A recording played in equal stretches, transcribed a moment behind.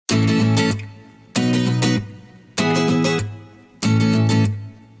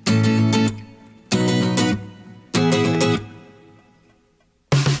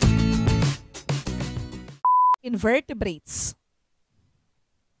Invertebrates.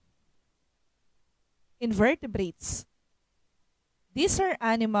 Invertebrates. These are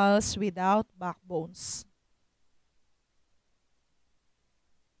animals without backbones.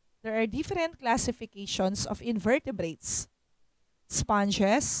 There are different classifications of invertebrates: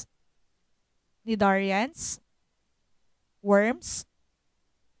 sponges, cnidarians, worms,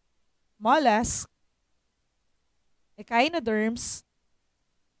 mollusks, echinoderms,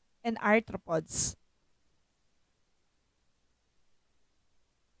 and arthropods.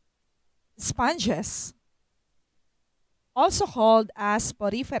 Sponges, also called as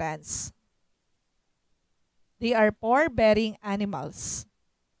poriferans. They are pore-bearing animals.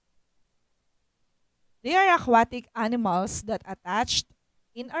 They are aquatic animals that attached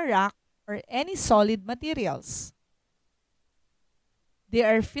in a rock or any solid materials. They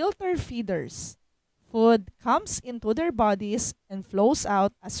are filter feeders. Food comes into their bodies and flows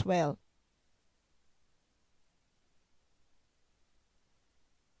out as well.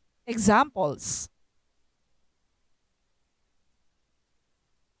 Examples: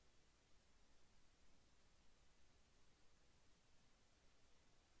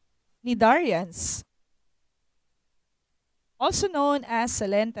 cnidarians, also known as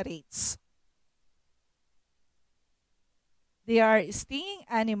coelenterates. They are stinging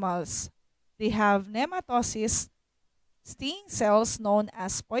animals. They have nematocysts, stinging cells known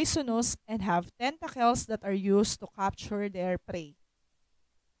as poisonous, and have tentacles that are used to capture their prey.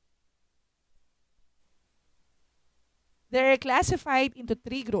 They are classified into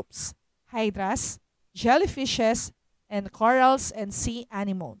three groups: hydras, jellyfishes, and corals and sea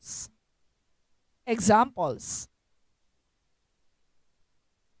anemones. Examples: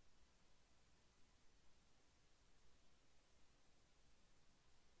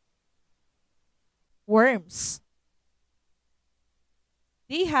 worms.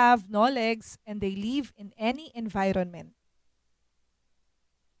 They have no legs and they live in any environment.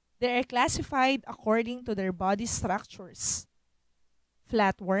 They are classified according to their body structures: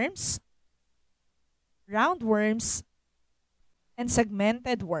 flatworms, roundworms, and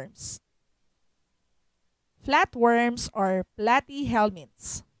segmented worms. Flatworms are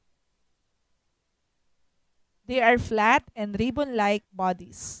platyhelminths. They are flat and ribbon-like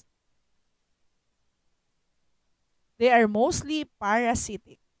bodies. They are mostly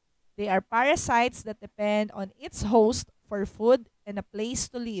parasitic. They are parasites that depend on its host for food and a place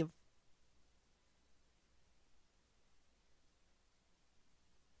to live.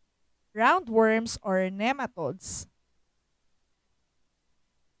 Roundworms or nematodes.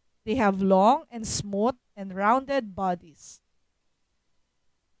 They have long and smooth and rounded bodies.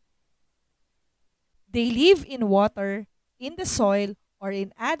 They live in water, in the soil, or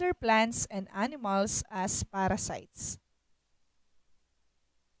in other plants and animals as parasites.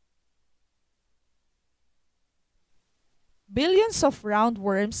 Billions of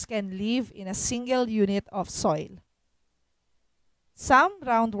roundworms can live in a single unit of soil. Some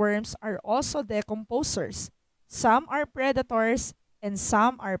roundworms are also decomposers, some are predators, and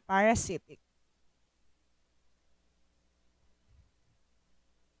some are parasitic.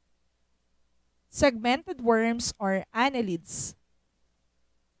 Segmented worms or annelids.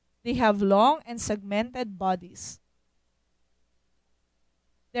 They have long and segmented bodies.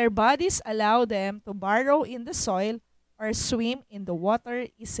 Their bodies allow them to burrow in the soil or swim in the water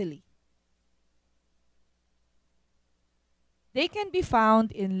easily. They can be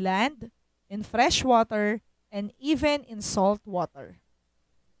found in land, in fresh water, and even in salt water.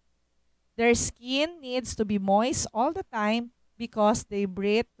 Their skin needs to be moist all the time because they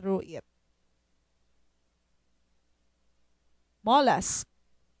breathe through it. Mollusk.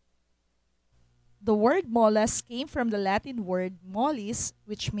 The word mollusk came from the Latin word mollis,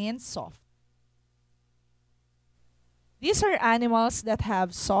 which means soft. These are animals that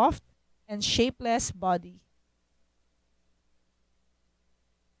have soft and shapeless body.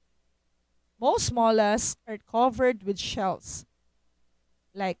 Most mollusks are covered with shells,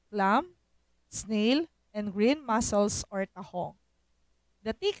 like clam, snail, and green mussels or tahong.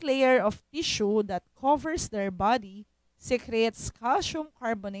 The thick layer of tissue that covers their body secretes calcium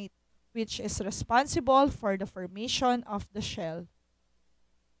carbonate, which is responsible for the formation of the shell.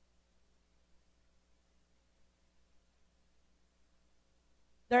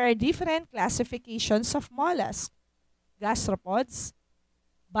 There are different classifications of mollusks: gastropods,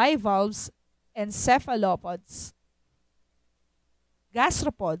 bivalves, and cephalopods.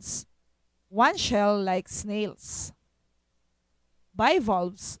 Gastropods, one shell like snails.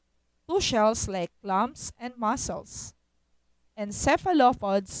 Bivalves, two shells like clams and mussels. And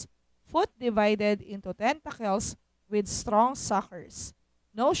cephalopods, foot divided into tentacles with strong suckers.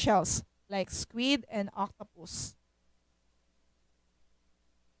 No shells like squid and octopus.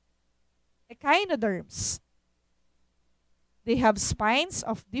 Echinoderms. They have spines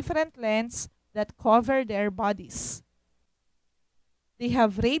of different lengths that cover their bodies. They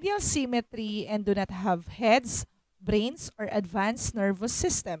have radial symmetry and do not have heads, brains, or advanced nervous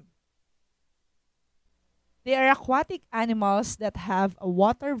system. They are aquatic animals that have a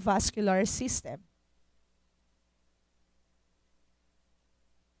water vascular system.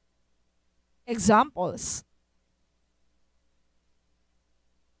 Examples: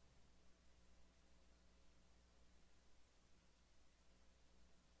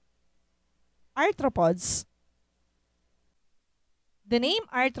 arthropods. The name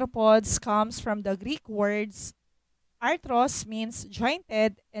arthropods comes from the Greek words arthros means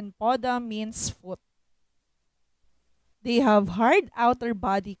jointed and poda means foot. They have hard outer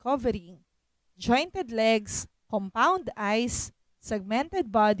body covering, jointed legs, compound eyes,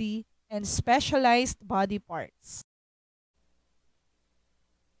 segmented body, and specialized body parts.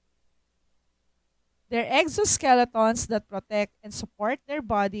 Their exoskeletons that protect and support their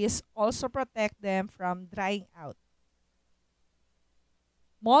bodies also protect them from drying out.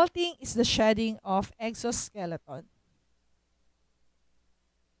 Molting is the shedding of exoskeleton.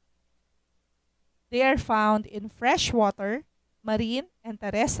 They are found in freshwater, marine, and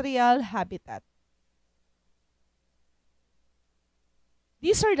terrestrial habitat.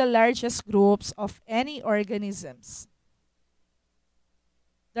 These are the largest groups of any organisms.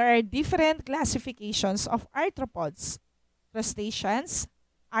 There are different classifications of arthropods: crustaceans,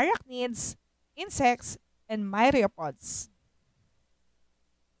 arachnids, insects, and myriapods.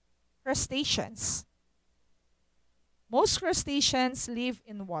 Crustaceans. Most crustaceans live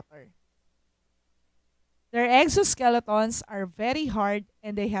in water. Their exoskeletons are very hard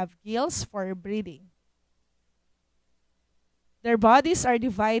and they have gills for breathing. Their bodies are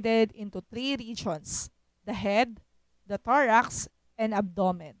divided into three regions: the head, the thorax, and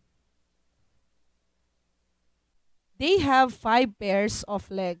abdomen. They have 5 pairs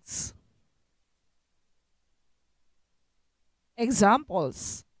of legs.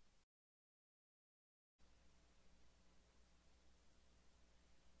 Examples: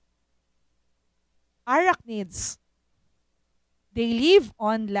 arachnids. They live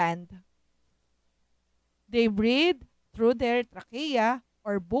on land. They breathe through their trachea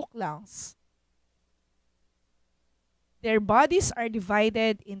or book lungs. Their bodies are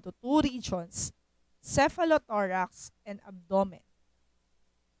divided into 2 regions: cephalothorax and abdomen.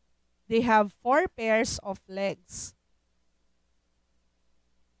 They have 4 pairs of legs.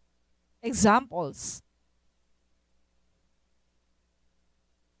 Examples: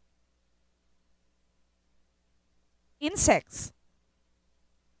 insects.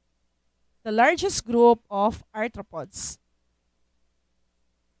 The largest group of arthropods.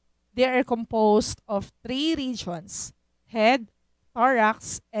 They are composed of 3 regions: head,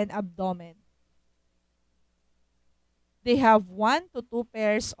 thorax, and abdomen. They have 1 to 2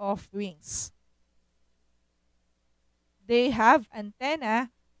 pairs of wings. They have antennae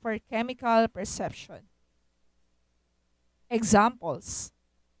for chemical perception. Examples: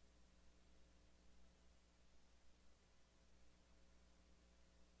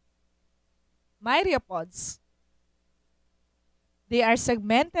 myriapods. They are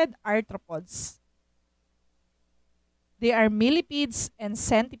segmented arthropods. They are millipedes and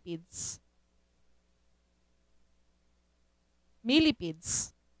centipedes.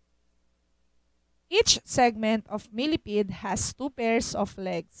 Millipedes. Each segment of millipede has 2 pairs of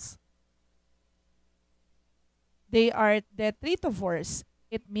legs. They are detritivores.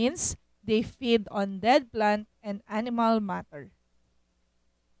 It means they feed on dead plant and animal matter.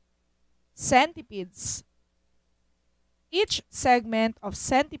 Centipedes. Each segment of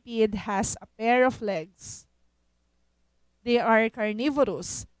centipede has a pair of legs. They are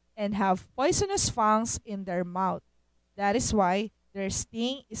carnivorous and have poisonous fangs in their mouth. That is why their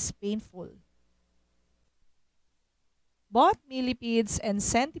sting is painful. Both millipedes and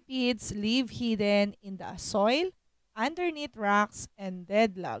centipedes live hidden in the soil, underneath rocks, and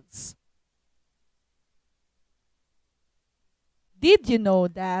dead logs. Did you know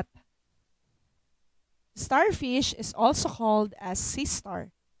that starfish is also called as sea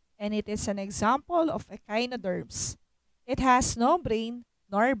star, and it is an example of echinoderms? It has no brain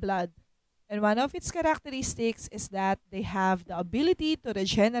nor blood, and one of its characteristics is that they have the ability to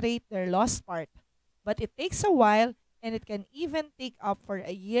regenerate their lost part. But it takes a while, and it can even take up for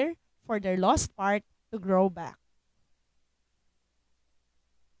a year for their lost part to grow back.